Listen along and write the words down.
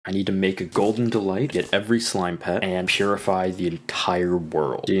I need to make a golden delight, get every slime pet, and purify the entire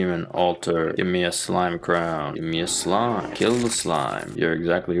world. Demon altar. Give me a slime crown. Give me a slime. Kill the slime. You're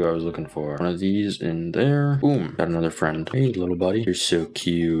exactly who I was looking for. One of these in there. Boom. Got another friend. Hey, little buddy. You're so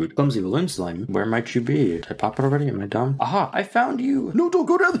cute. Clumsy balloon slime. Where might you be? Did I pop it already? Am I dumb? Aha! I found you! No, don't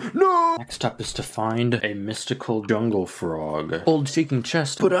go down there! No! Next up is to find a mystical jungle frog. Old shaking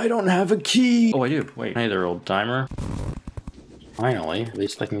chest. But I don't have a key! Oh, I do. Wait. Hey there, old timer. Finally, at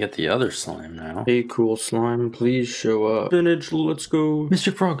least I can get the other slime now. Hey, cool slime, please show up. Spinach, let's go.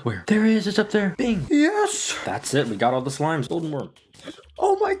 Mr. Frog, where? There he is, it's up there. Bing. Yes! That's it, we got all the slimes. Golden worm.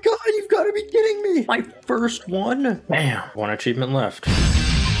 Oh my god, you've got to be kidding me! My first one? Bam. One achievement left.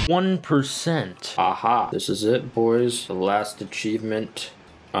 1%. Aha. This is it, boys. The last achievement.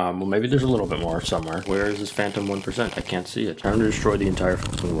 Well, maybe there's a little bit more somewhere. Where is this phantom 1%? I can't see it. Time to destroy the entire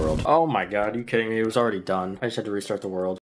fucking world. Oh my god, are you kidding me? It was already done. I just had to restart the world.